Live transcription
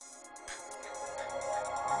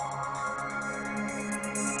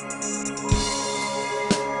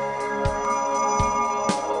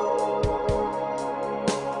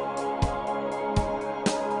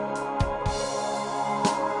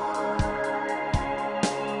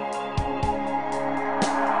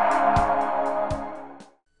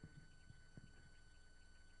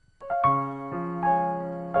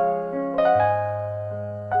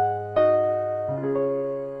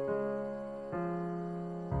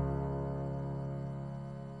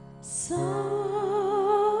Silent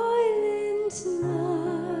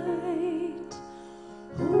night,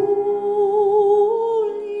 holy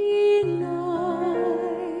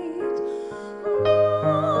night,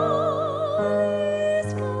 all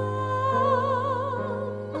is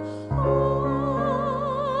calm,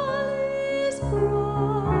 all is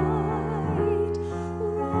bright,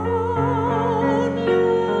 round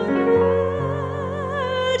your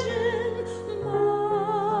virgin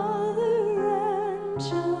mother and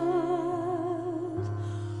child.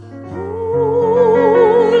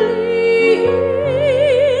 Holy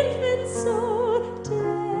infant, so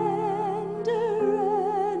tender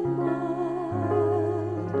and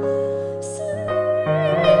mild,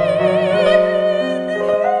 sleep in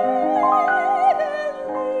heavenly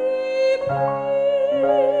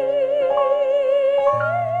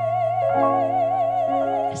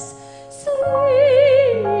peace.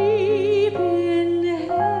 Sleep in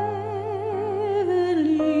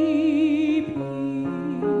heavenly peace.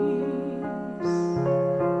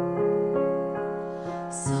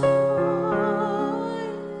 Silent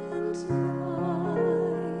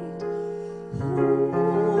night,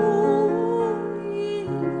 holy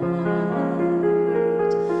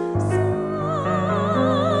night,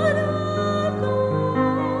 Son of God,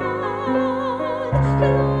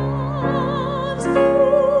 love's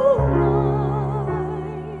true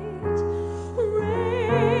light,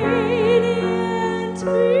 radiant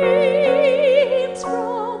beams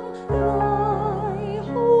from thy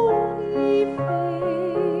holy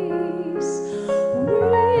face,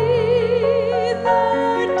 with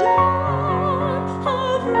the dawn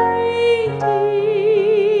of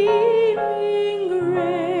redeeming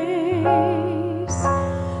grace.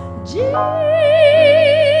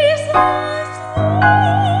 Jesus,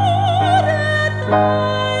 Lord, at thy birth.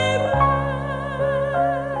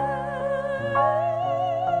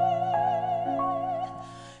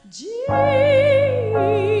 Jesus,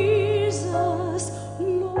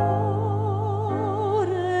 Lord,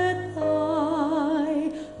 at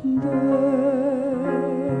thy birth.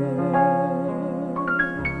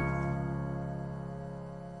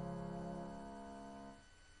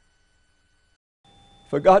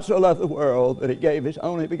 For God so loved the world that he gave his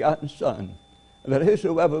only begotten Son, that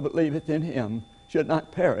whosoever believeth in him should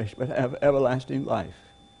not perish but have everlasting life.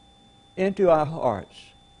 Into our hearts,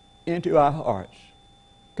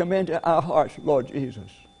 come into our hearts, Lord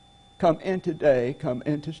Jesus. Come in today, come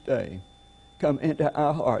in to stay. Come into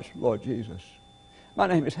our hearts, Lord Jesus. My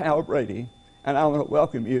name is Hal Brady, and I want to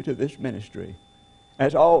welcome you to this ministry.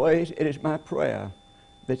 As always, it is my prayer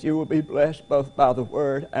that you will be blessed both by the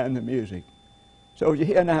word and the music. So would you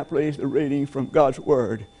hear now, please, the reading from God's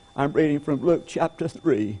Word. I'm reading from Luke chapter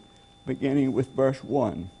 3, beginning with verse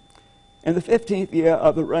 1. In the 15th year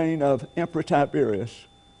of the reign of Emperor Tiberius,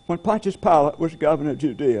 when Pontius Pilate was governor of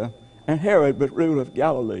Judea, and Herod was ruler of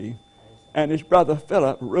Galilee, and his brother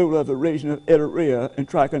Philip, ruler of the region of Iturea and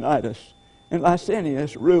Trachonitis, and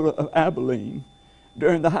Lysanias, ruler of Abilene,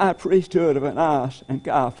 during the high priesthood of Annas and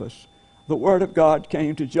Caiaphas, the word of God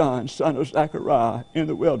came to John, son of Zechariah, in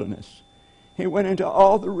the wilderness. He went into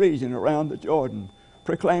all the region around the Jordan,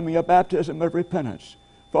 proclaiming a baptism of repentance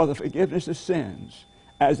for the forgiveness of sins,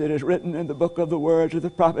 as it is written in the book of the words of the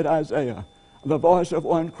prophet Isaiah, the voice of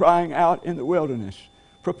one crying out in the wilderness,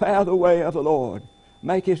 prepare the way of the Lord,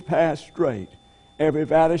 make his path straight. Every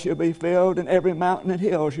valley shall be filled, and every mountain and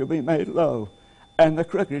hill shall be made low, and the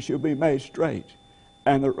crooked shall be made straight,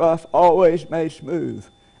 and the rough always made smooth,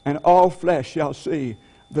 and all flesh shall see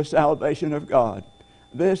the salvation of God.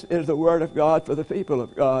 This is the word of God for the people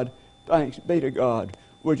of God. Thanks be to God.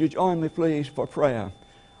 Would you join me, please, for prayer?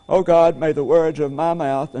 O God, may the words of my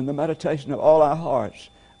mouth and the meditation of all our hearts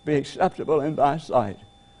be acceptable in thy sight.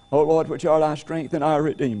 O Lord, which art our strength and our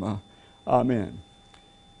Redeemer. Amen.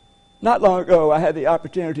 Not long ago, I had the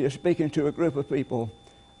opportunity of speaking to a group of people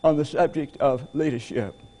on the subject of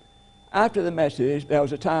leadership. After the message, there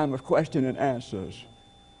was a time of question and answers.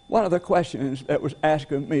 One of the questions that was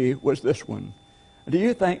asked of me was this one. Do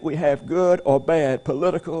you think we have good or bad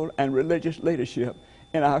political and religious leadership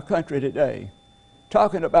in our country today?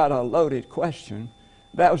 Talking about a loaded question,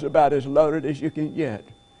 that was about as loaded as you can get.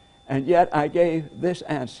 And yet I gave this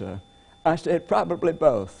answer. I said probably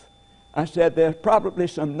both. I said there's probably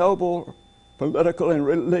some noble political and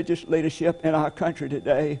religious leadership in our country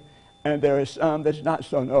today, and there is some that's not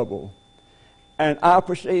so noble. And our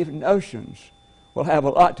perceived notions will have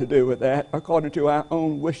a lot to do with that according to our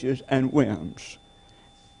own wishes and whims.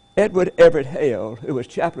 Edward Everett Hale, who was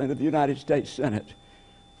chaplain of the United States Senate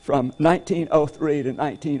from 1903 to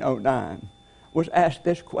 1909, was asked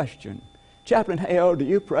this question. Chaplain Hale, do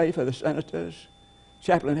you pray for the senators?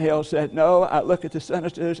 Chaplain Hill said, "No, I look at the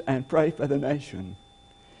senators and pray for the nation."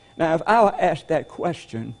 Now, if I were asked that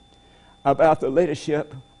question about the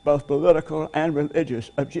leadership, both political and religious,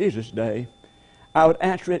 of Jesus' day, I would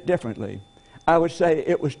answer it differently. I would say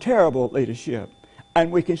it was terrible leadership,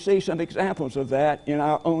 and we can see some examples of that in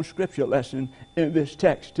our own scripture lesson in this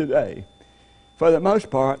text today. For the most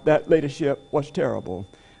part, that leadership was terrible.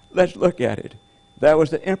 Let's look at it. There was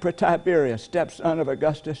the Emperor Tiberius, stepson of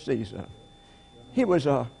Augustus Caesar. He was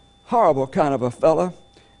a horrible kind of a fellow.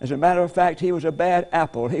 As a matter of fact, he was a bad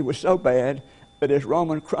apple. He was so bad that his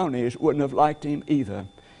Roman cronies wouldn't have liked him either.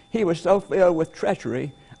 He was so filled with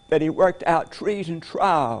treachery that he worked out treason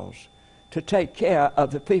trials to take care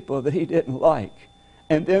of the people that he didn't like.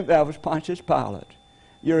 And then there was Pontius Pilate.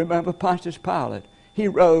 You remember Pontius Pilate? He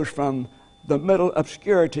rose from the middle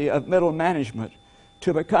obscurity of middle management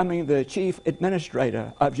to becoming the chief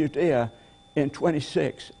administrator of Judea in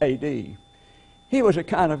 26 AD. He was a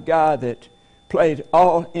kind of guy that played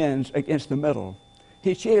all ends against the middle.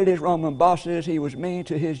 He cheated his Roman bosses. He was mean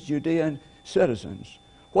to his Judean citizens.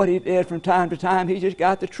 What he did from time to time, he just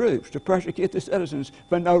got the troops to persecute the citizens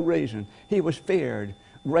for no reason. He was feared,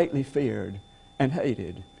 greatly feared, and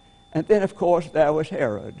hated. And then, of course, there was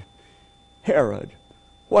Herod. Herod,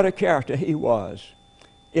 what a character he was.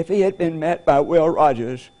 If he had been met by Will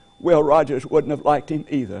Rogers wouldn't have liked him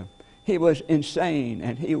either. He was insane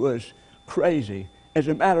and he was crazy. As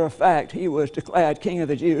a matter of fact, he was declared king of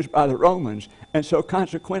the Jews by the Romans, and so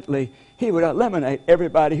consequently, he would eliminate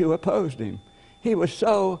everybody who opposed him. He was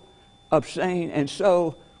so obscene and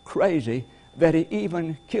so crazy that he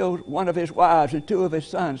even killed one of his wives and two of his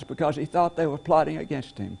sons because he thought they were plotting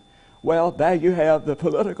against him. Well, there you have the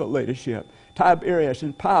political leadership. Tiberius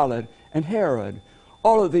and Pilate and Herod.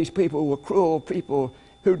 All of these people were cruel people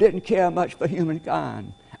who didn't care much for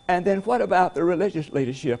humankind. And then what about the religious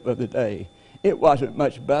leadership of the day? It wasn't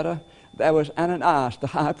much better. There was Ananias, the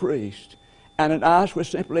high priest. Ananias was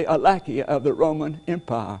simply a lackey of the Roman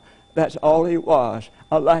Empire. That's all he was,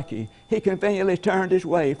 a lackey. He conveniently turned his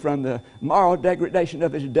way from the moral degradation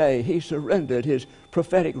of his day. He surrendered his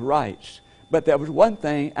prophetic rights. But there was one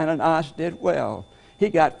thing Ananias did well. He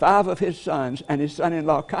got 5 of his sons and his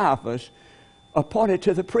son-in-law Caiaphas appointed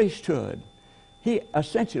to the priesthood. He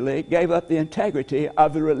essentially gave up the integrity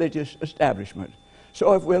of the religious establishment.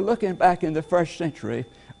 So if we're looking back in the first century,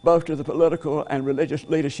 both to the political and religious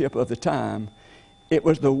leadership of the time, it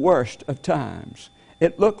was the worst of times.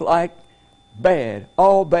 It looked like bad,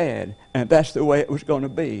 all bad, and that's the way it was going to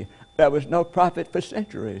be. There was no profit for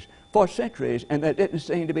centuries, and there didn't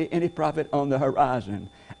seem to be any profit on the horizon.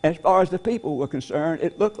 As far as the people were concerned,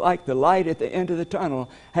 it looked like the light at the end of the tunnel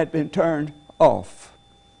had been turned off.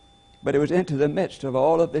 But it was into the midst of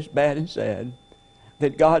all of this bad and sad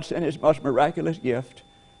that God sent his most miraculous gift,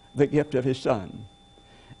 the gift of his Son.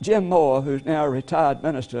 Jim Moore, who's now a retired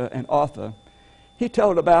minister and author, he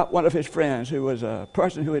told about one of his friends who was a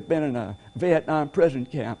person who had been in a Vietnam prison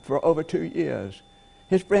camp for over 2 years.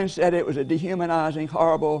 His friend said it was a dehumanizing,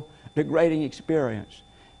 horrible, degrading experience.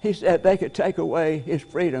 He said they could take away his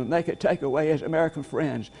freedom, they could take away his American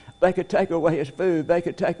friends, they could take away his food, they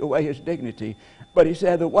could take away his dignity. But he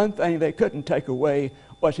said the one thing they couldn't take away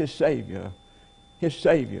was his Savior,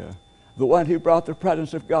 the one who brought the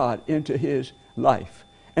presence of God into his life.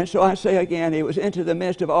 And so I say again, it was into the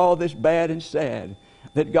midst of all this bad and sad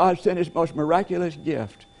that God sent his most miraculous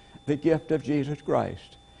gift, the gift of Jesus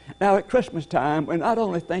Christ. Now at Christmas time, we're not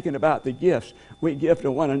only thinking about the gifts we give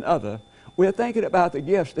to one another, we're thinking about the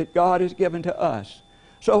gifts that God has given to us.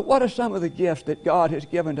 So what are some of the gifts that God has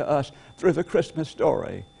given to us through the Christmas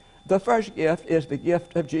story? The first gift is the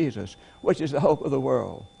gift of Jesus, which is the hope of the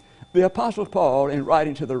world. The Apostle Paul, in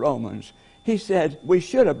writing to the Romans, he said, we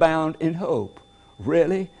should abound in hope.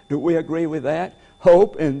 Really? Do we agree with that?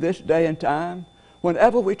 Hope in this day and time?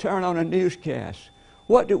 Whenever we turn on a newscast,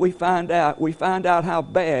 what do we find out? We find out how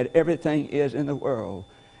bad everything is in the world.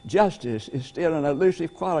 Justice is still an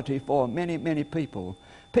elusive quality for many, many people.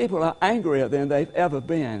 People are angrier than they've ever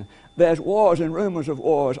been. There's wars and rumors of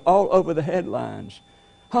wars all over the headlines.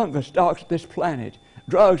 Hunger stalks this planet.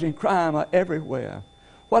 Drugs and crime are everywhere.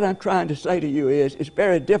 What I'm trying to say to you is it's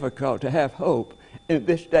very difficult to have hope in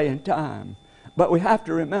this day and time. But we have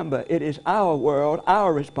to remember it is our world,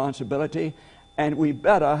 our responsibility, and we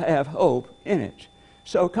better have hope in it.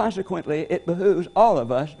 So consequently, it behooves all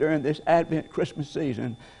of us during this Advent Christmas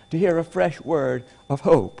season to hear a fresh word of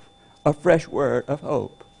hope, a fresh word of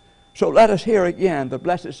hope. So let us hear again the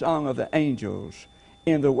blessed song of the angels,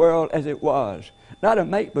 in the world as it was. Not a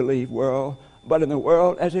make-believe world, but in the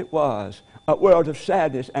world as it was. A world of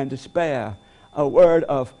sadness and despair. A world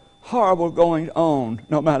of horrible going on,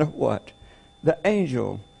 no matter what. the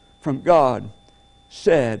angel from God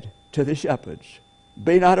said to the shepherds,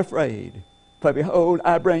 "Be not afraid, for behold,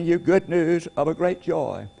 I bring you good news of a great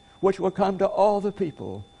joy, which will come to all the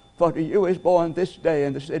people. For to you is born this day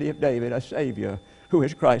in the city of David a Savior, who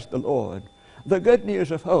is Christ the Lord." The good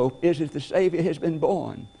news of hope is that the Savior has been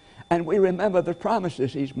born, and we remember the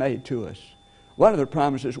promises he's made to us. One of the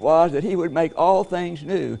promises was that he would make all things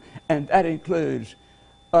new, and that includes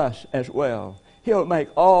us as well. He'll make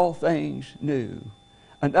all things new.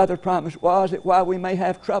 Another promise was that while we may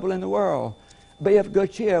have trouble in the world, be of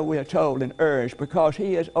good cheer, we are told and urged, because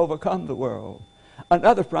he has overcome the world.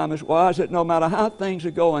 Another promise was that no matter how things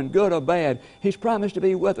are going, good or bad, he's promised to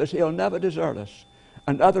be with us. He'll never desert us.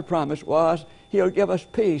 Another promise was he'll give us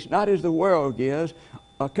peace, not as the world gives,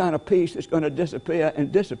 a kind of peace that's going to disappear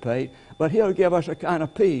and dissipate, but he'll give us a kind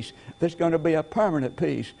of peace that's going to be a permanent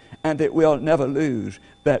peace, and that we'll never lose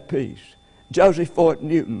that peace. Joseph Fort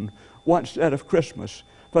Newton once said of Christmas,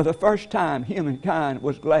 "For the first time, humankind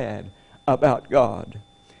was glad about God."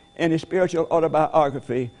 In his spiritual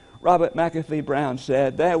autobiography, Robert McAfee Brown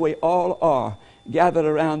said, "There we all are, gathered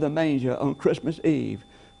around the manger on Christmas Eve,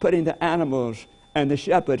 putting the animals and the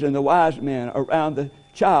shepherds and the wise men around the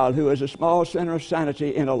child who is a small center of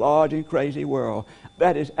sanity in a large and crazy world."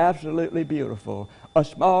 That is absolutely beautiful. A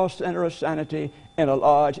small center of sanity in a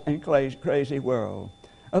large and crazy world.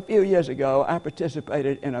 A few years ago, I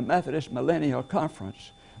participated in a Methodist Millennial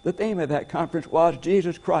Conference. The theme of that conference was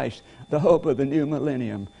Jesus Christ, the hope of the new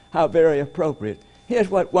millennium. How very appropriate. Here's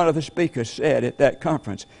what one of the speakers said at that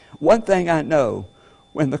conference. "One thing I know,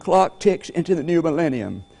 when the clock ticks into the new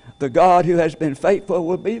millennium, the God who has been faithful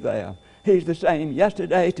will be there. He's the same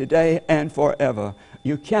yesterday, today, and forever.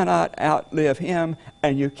 You cannot outlive him,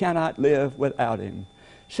 and you cannot live without him."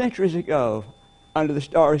 Centuries ago, under the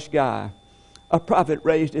starry sky, a prophet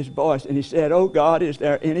raised his voice and he said, "Oh God, is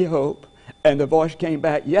there any hope?" And the voice came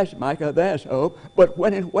back, "Yes, Micah, there's hope. But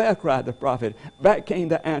when and where?" cried the prophet. Back came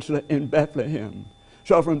the answer, "In Bethlehem."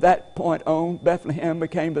 So from that point on, Bethlehem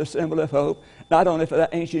became the symbol of hope, not only for the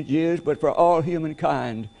ancient Jews, but for all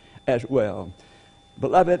humankind as well.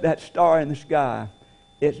 Beloved, that star in the sky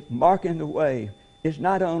is marking the way. It's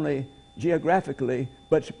not only geographically,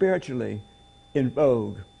 but spiritually in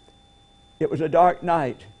vogue. It was a dark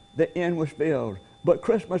night. The inn was filled. But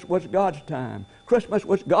Christmas was God's time. Christmas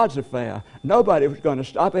was God's affair. Nobody was going to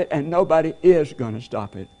stop it, and nobody is going to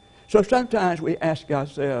stop it. So sometimes we ask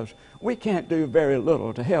ourselves, we can't do very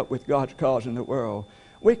little to help with God's cause in the world.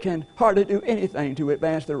 We can hardly do anything to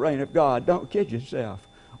advance the reign of God. Don't kid yourself.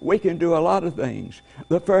 We can do a lot of things.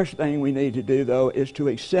 The first thing we need to do, though, is to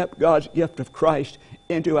accept God's gift of Christ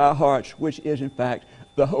into our hearts, which is, in fact,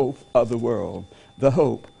 the hope of the world. The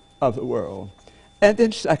hope of the world. And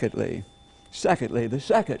then secondly, the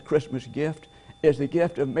second Christmas gift is the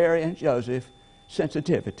gift of Mary and Joseph,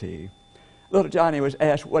 sensitivity. Little Johnny was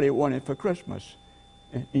asked what he wanted for Christmas.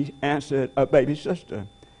 And he answered, a baby sister.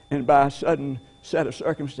 And by a sudden set of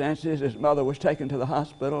circumstances, his mother was taken to the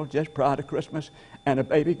hospital just prior to Christmas, and a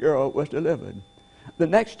baby girl was delivered. The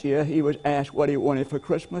next year, he was asked what he wanted for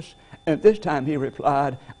Christmas, and this time he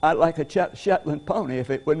replied, "I'd like a Shetland pony if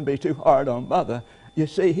it wouldn't be too hard on Mother." You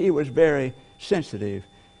see, he was very sensitive.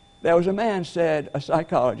 There was a man said, a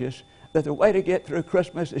psychologist, that the way to get through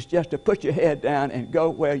Christmas is just to put your head down and go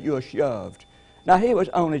where you're shoved. Now, he was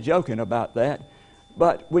only joking about that,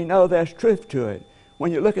 but we know there's truth to it.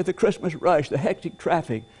 When you look at the Christmas rush, the hectic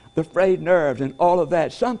traffic, the frayed nerves, and all of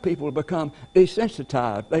that, some people become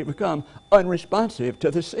desensitized. They become unresponsive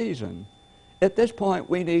to the season. At this point,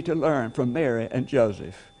 we need to learn from Mary and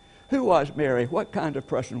Joseph. Who was Mary? What kind of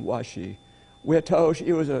person was she? We're told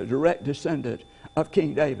she was a direct descendant of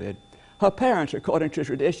King David. Her parents, according to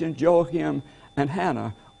tradition, Joachim and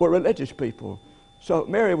Hannah, were religious people. So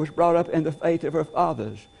Mary was brought up in the faith of her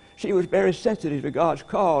fathers. She was very sensitive to God's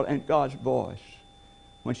call and God's voice.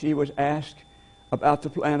 When she was asked about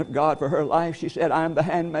the plan of God for her life, she said, "I am the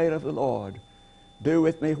handmaid of the Lord. Do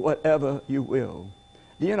with me whatever you will."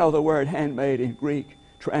 Do you know the word handmaid in Greek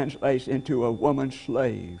translates into a woman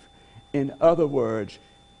slave? In other words,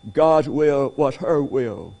 God's will was her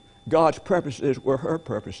will. God's purposes were her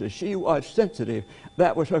purposes. She was sensitive.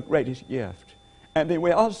 That was her greatest gift. And then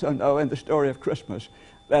we also know in the story of Christmas,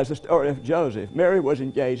 there's the story of Joseph. Mary was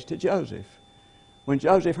engaged to Joseph. When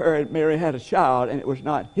Joseph heard Mary had a child and it was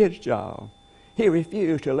not his child, he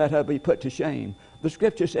refused to let her be put to shame. The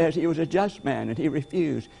scripture says he was a just man and he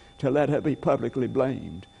refused to let her be publicly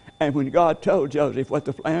blamed. And when God told Joseph what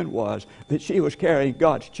the plan was, that she was carrying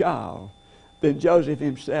God's child, then Joseph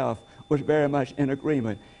himself was very much in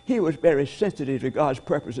agreement. He was very sensitive to God's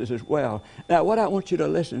purposes as well. Now, what I want you to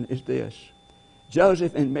listen is this.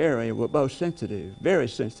 Joseph and Mary were both sensitive, very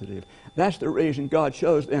sensitive. That's the reason God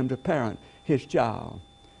chose them to parent his child.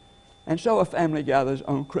 And so a family gathers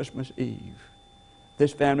on Christmas Eve.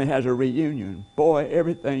 This family has a reunion. Boy,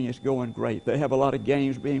 everything is going great. They have a lot of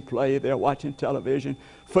games being played. They're watching television.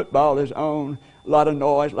 Football is on. A lot of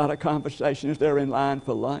noise, a lot of conversations. They're in line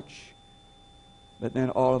for lunch. But then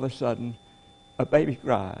all of a sudden, a baby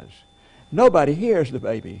cries. Nobody hears the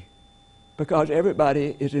baby because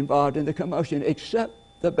everybody is involved in the commotion except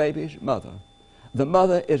the baby's mother. The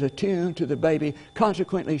mother is attuned to the baby.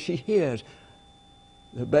 Consequently, she hears.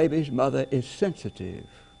 The baby's mother is sensitive.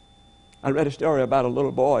 I read a story about a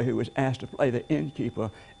little boy who was asked to play the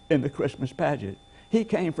innkeeper in the Christmas pageant. He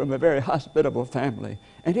came from a very hospitable family,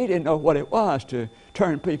 and he didn't know what it was to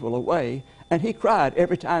turn people away, and he cried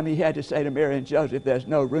every time he had to say to Mary and Joseph, there's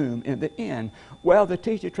no room in the inn. Well, the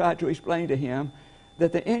teacher tried to explain to him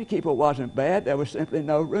that the innkeeper wasn't bad, there was simply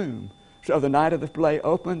no room. So the night of the play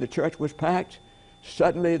opened, the church was packed.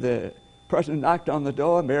 Suddenly the person knocked on the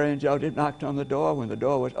door. Mary and Joseph knocked on the door. When the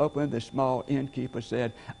door was opened, the small innkeeper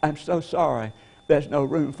said, I'm so sorry, there's no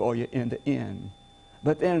room for you in the inn.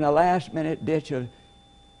 But then in a last-minute ditch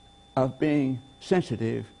of being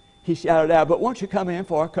sensitive, he shouted out, but won't you come in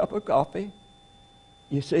for a cup of coffee?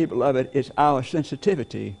 You see, beloved, it's our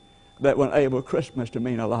sensitivity that will enable Christmas to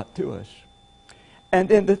mean a lot to us. And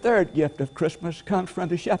then the third gift of Christmas comes from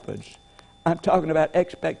the shepherds. I'm talking about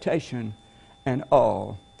expectation and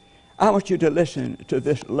awe. I want you to listen to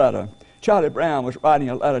this letter. Charlie Brown was writing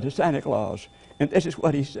a letter to Santa Claus, and this is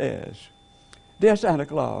what he says. Dear Santa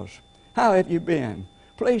Claus, how have you been?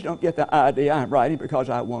 Please don't get the idea I'm writing because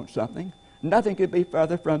I want something. Nothing could be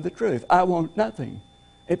further from the truth. I want nothing.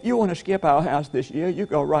 If you want to skip our house this year, you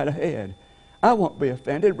go right ahead. I won't be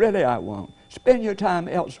offended. Really, I won't. Spend your time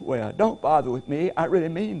elsewhere. Don't bother with me. I really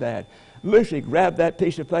mean that. Lucy grabbed that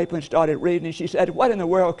piece of paper and started reading, and she said, what in the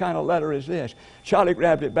world kind of letter is this? Charlie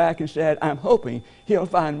grabbed it back and said, I'm hoping he'll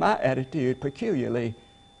find my attitude peculiarly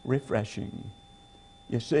refreshing.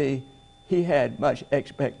 You see, he had much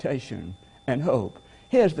expectation and hope.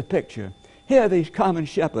 Here's the picture. Here are these common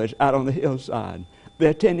shepherds out on the hillside.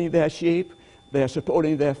 They're tending their sheep. They're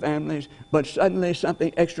supporting their families, but suddenly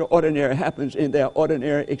something extraordinary happens in their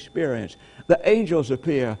ordinary experience. The angels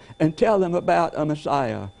appear and tell them about a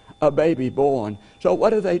Messiah, a baby born. So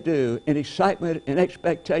what do? In excitement and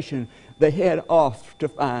expectation, they head off to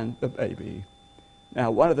find the baby.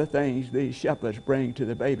 Now, one of the things these shepherds bring to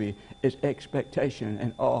the baby is expectation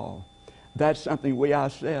and awe. That's something we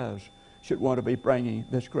ourselves should want to be bringing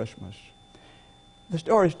this Christmas. The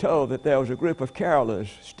story is told that there was a group of carolers,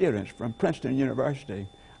 students from Princeton University.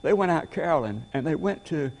 They went out caroling, and they went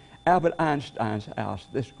to Albert Einstein's house,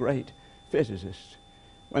 this great physicist.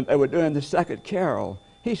 When they were doing the second carol,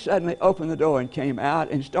 he suddenly opened the door and came out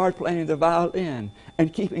and started playing the violin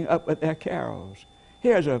and keeping up with their carols.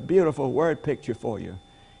 Here's a beautiful word picture for you.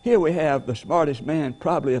 Here we have the smartest man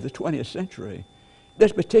probably of the 20th century.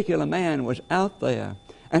 This particular man was out there,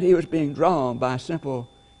 and he was being drawn by simple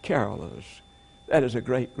carolers. That is a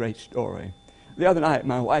great, great story. The other night,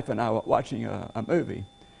 my wife and I were watching a movie,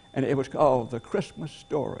 and it was called The Christmas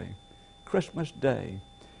Story, Christmas Day.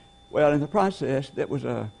 Well, in the process, there was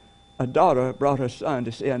a daughter brought her son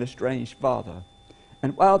to see an estranged father.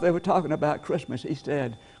 And while they were talking about Christmas, he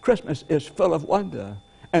said, Christmas is full of wonder,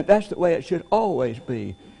 and that's the way it should always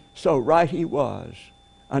be. So right he was.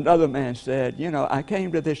 Another man said, you know, I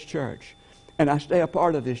came to this church, and I stay a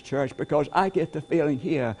part of this church because I get the feeling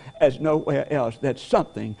here as nowhere else that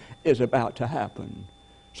something is about to happen.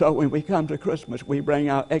 So when we come to Christmas, we bring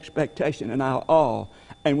our expectation and our awe,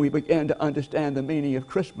 and we begin to understand the meaning of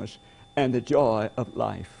Christmas and the joy of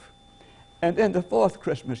life. And then the fourth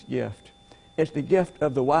Christmas gift is the gift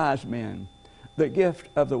of the wise men, the gift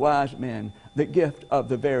of the wise men, the gift of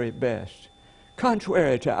the very best.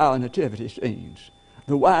 Contrary to our nativity scenes,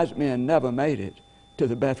 the wise men never made it to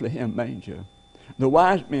the Bethlehem manger. The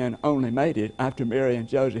wise men only made it after Mary and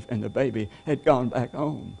Joseph and the baby had gone back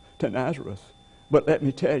home to Nazareth. But let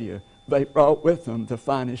me tell you, they brought with them the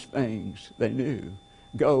finest things they knew,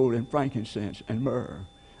 gold and frankincense and myrrh.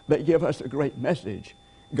 They give us a great message.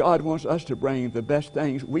 God wants us to bring the best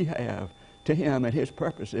things we have to Him and His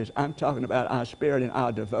purposes. I'm talking about our spirit and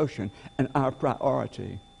our devotion and our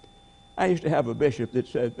priority. I used to have a bishop that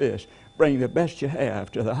said this, bring the best you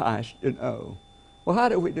have to the highest you know. Well, how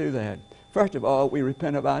do we do that? First of all, we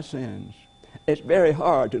repent of our sins. It's very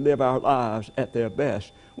hard to live our lives at their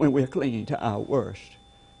best when we're clinging to our worst.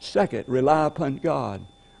 Second, rely upon God.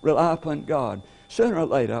 Rely upon God. Sooner or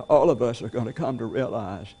later, all of us are going to come to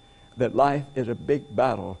realize that life is a big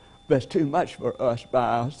battle that's too much for us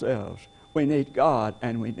by ourselves. We need God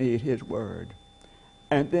and we need His Word.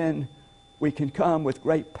 And then we can come with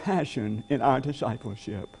great passion in our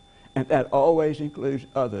discipleship. And that always includes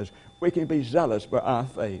others. We can be zealous for our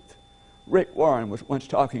faith. Rick Warren was once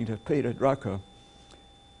talking to Peter Drucker,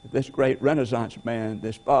 this great Renaissance man,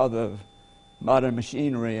 this father of modern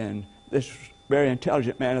machinery and this very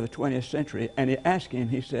intelligent man of the 20th century. And he asked him,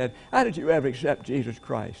 he said, how did you ever accept Jesus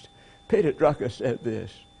Christ? Peter Drucker said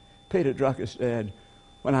this. Peter Drucker said,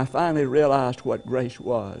 when I finally realized what grace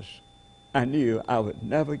was, I knew I would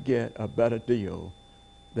never get a better deal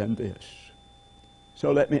than this.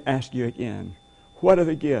 So let me ask you again, what are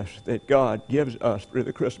the gifts that God gives us through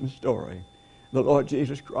the Christmas story? The Lord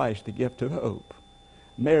Jesus Christ, the gift of hope.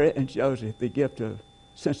 Mary and Joseph, the gift of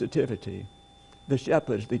sensitivity. The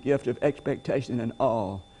shepherds, the gift of expectation and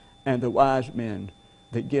awe. And the wise men,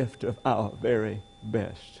 the gift of our very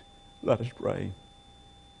best. Let us pray.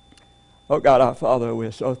 Oh God, our Father,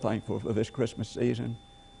 we're so thankful for this Christmas season.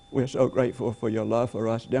 We're so grateful for your love for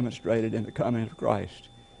us demonstrated in the coming of Christ.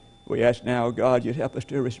 We ask now, God, you'd help us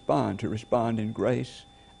to respond in grace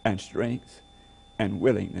and strength and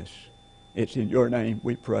willingness. It's in your name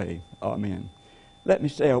we pray. Amen. Let me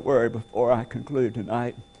say a word before I conclude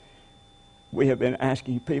tonight. We have been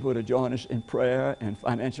asking people to join us in prayer and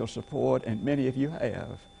financial support, and many of you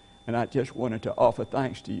have. And I just wanted to offer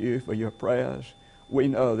thanks to you for your prayers. We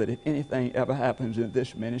know that if anything ever happens in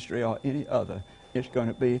this ministry or any other, it's going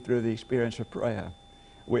to be through the experience of prayer.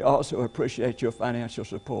 We also appreciate your financial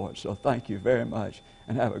support, so thank you very much,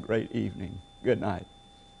 and have a great evening. Good night.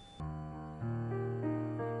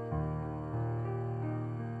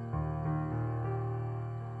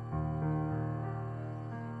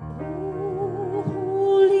 Oh,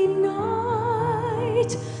 holy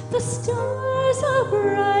night, the stars are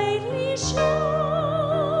brightly shining.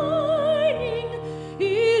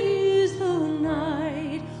 It is the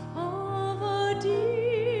night of a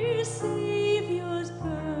dear Savior's birth.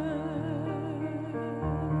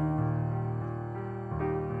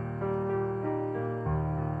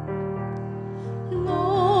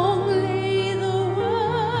 Long lay the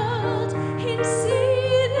world in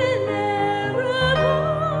sin and error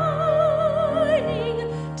pining,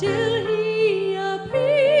 till he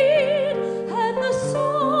appeared and the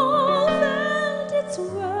soul felt its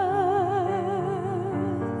worth.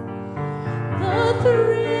 The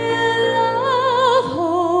thrill of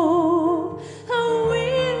hope, the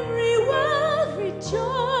weary world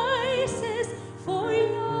rejoices, for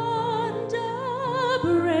yonder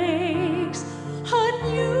breaks a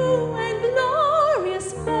new and glorious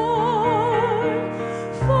morn.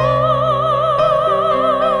 Fall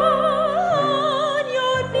on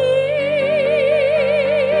your knees,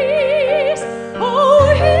 oh,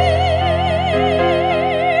 hear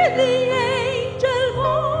the angel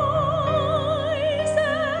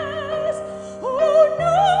voices, oh,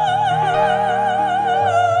 night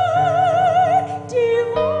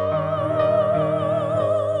divine,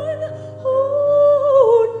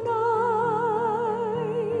 oh,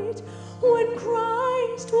 night when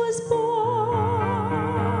Christ was born,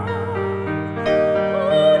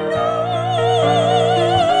 oh, night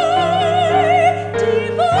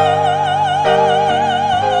divine,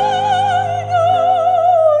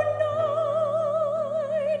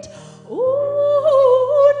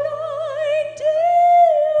 oh, night divine.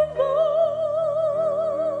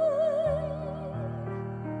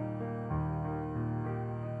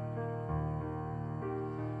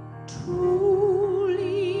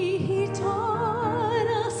 Truly he taught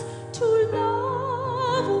us to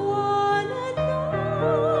love one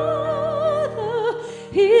another.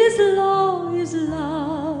 His law is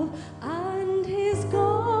love, and his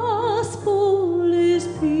gospel is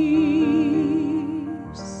peace.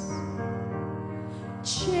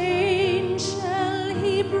 Chain shall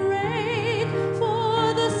he break,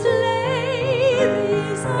 for the slave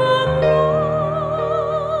is a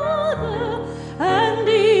brother, and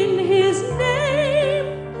in his name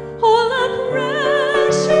all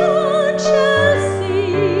oppression shall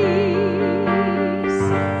cease.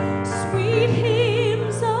 Sweet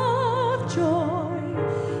hymns of joy